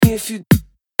if you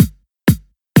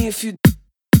if you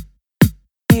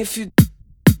if you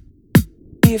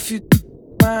if you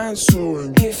mind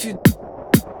soaring, if you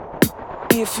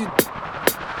if you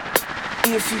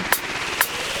if you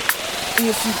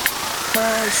if you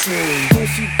mind soaring,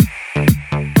 if you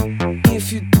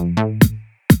if you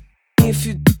if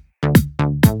you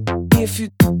if you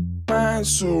mind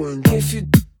soaring, if you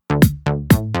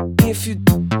if you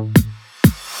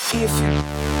if you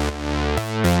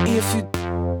if you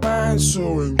mind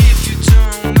soaring, if you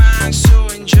don't mind, so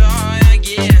enjoy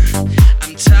again.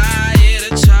 I'm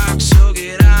tired of talk, so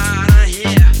get out of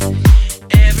here.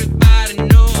 Everybody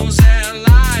knows that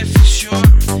life is short.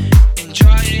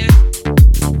 Enjoy it.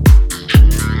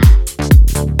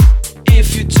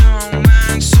 If you don't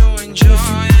mind, so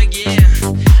enjoy again.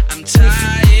 I'm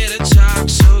tired of talk,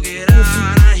 so get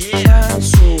out of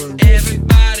here.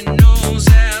 Everybody knows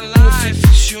that life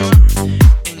is short.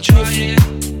 Enjoy it.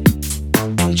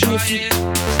 Enjoy it.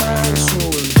 mind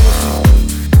soaring,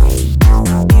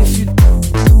 if you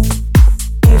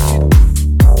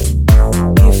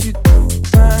if you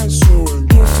mind soaring,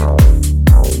 if you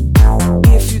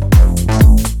if you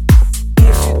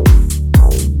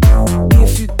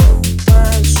if you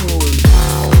mind soaring.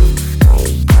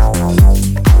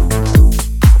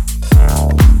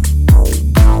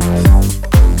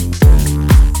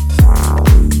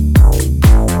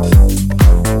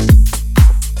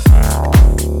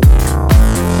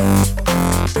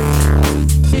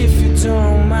 If you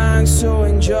don't mind, so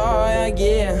enjoy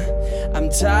again. I'm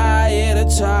tired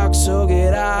of talk, so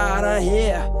get out of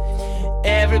here.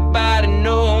 Everybody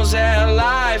knows that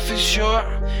life is short.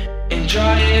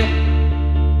 Enjoy it.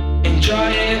 Enjoy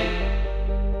it.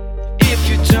 If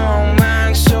you don't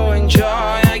mind, so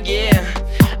enjoy again.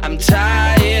 I'm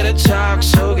tired of talk,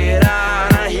 so get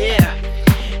out of here.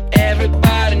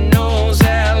 Everybody knows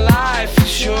that life is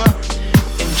short.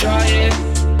 Enjoy it.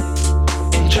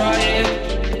 Enjoy it.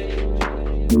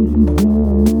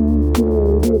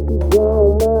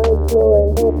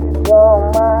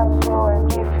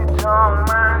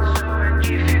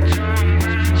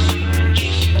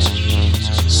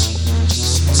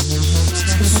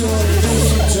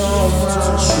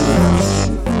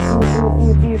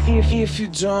 If you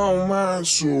don't mind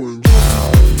soaring,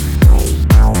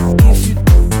 if you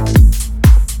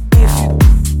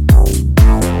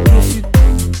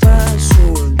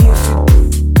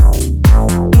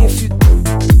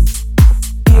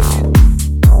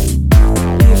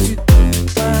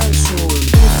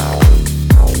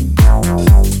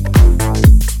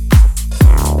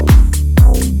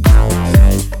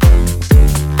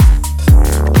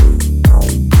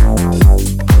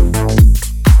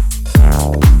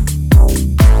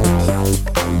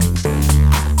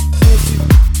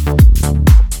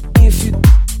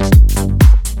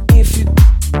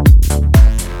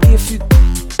if you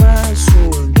mind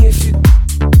soaring, if you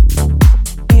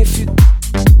if you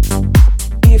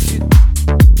if you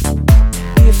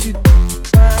if you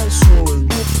mind soaring,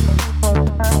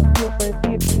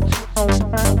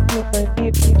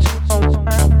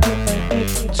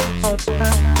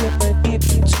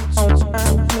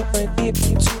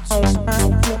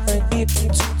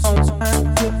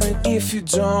 if you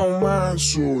don't mind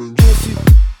soaring, if you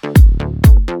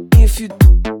if you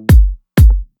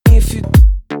if you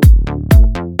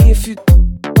if you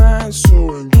mind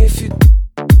soaring, if you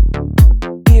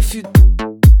if you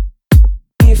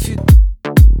if you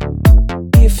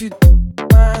if you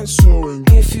mind soaring,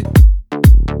 if you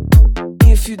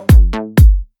if you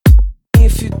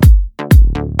if you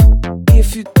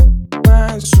if you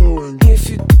mind soaring, if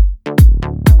you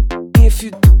if you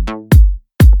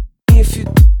if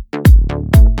you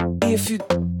if you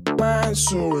mind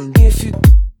soaring, if you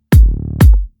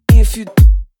if you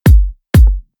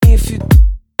if you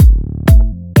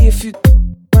if you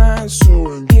mind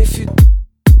soaring, if you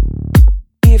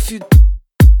if you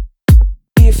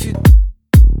if you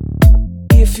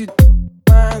if you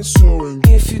mind soaring,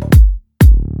 if you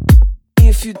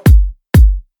if you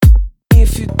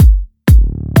if you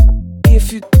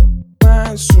if you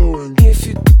mind soaring, if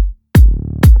you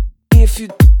if you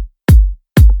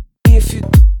if you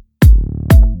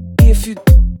if you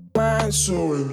mind soaring.